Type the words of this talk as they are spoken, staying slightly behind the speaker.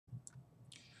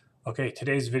Okay,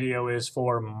 today's video is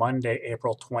for Monday,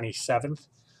 April 27th.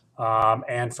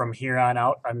 And from here on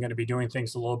out, I'm going to be doing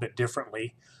things a little bit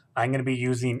differently. I'm going to be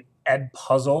using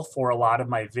Edpuzzle for a lot of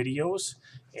my videos.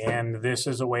 And this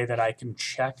is a way that I can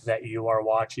check that you are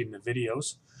watching the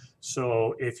videos.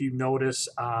 So if you notice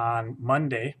on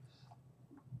Monday,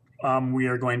 we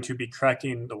are going to be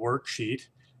correcting the worksheet.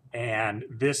 And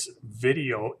this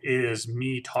video is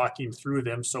me talking through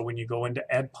them. So when you go into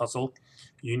Edpuzzle,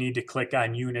 you need to click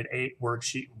on Unit 8,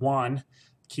 Worksheet 1,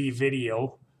 Key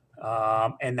Video,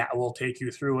 and that will take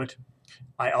you through it.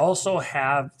 I also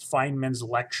have Feynman's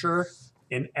lecture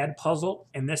in Edpuzzle,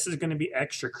 and this is going to be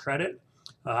extra credit.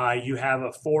 You have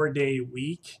a 4-day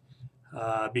week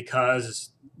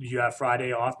because you have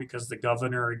Friday off because the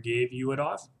governor gave you it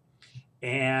off.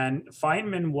 And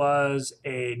Feynman was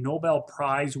a Nobel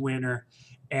Prize winner.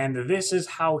 And this is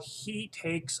how he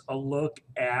takes a look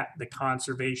at the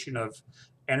conservation of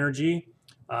energy.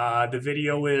 The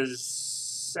video is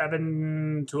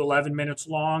 7 to 11 minutes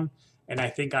long, and I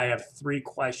think I have 3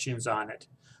 questions on it.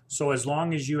 So as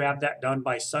long as you have that done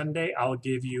by Sunday, I'll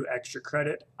give you extra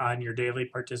credit on your daily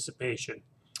participation.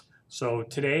 So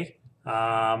today,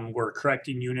 we're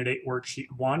correcting Unit 8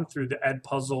 Worksheet 1 through the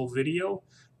Edpuzzle video.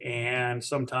 And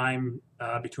sometime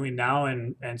between now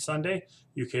and Sunday,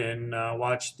 you can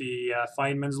watch the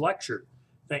Feynman's lecture.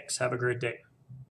 Thanks. Have a great day.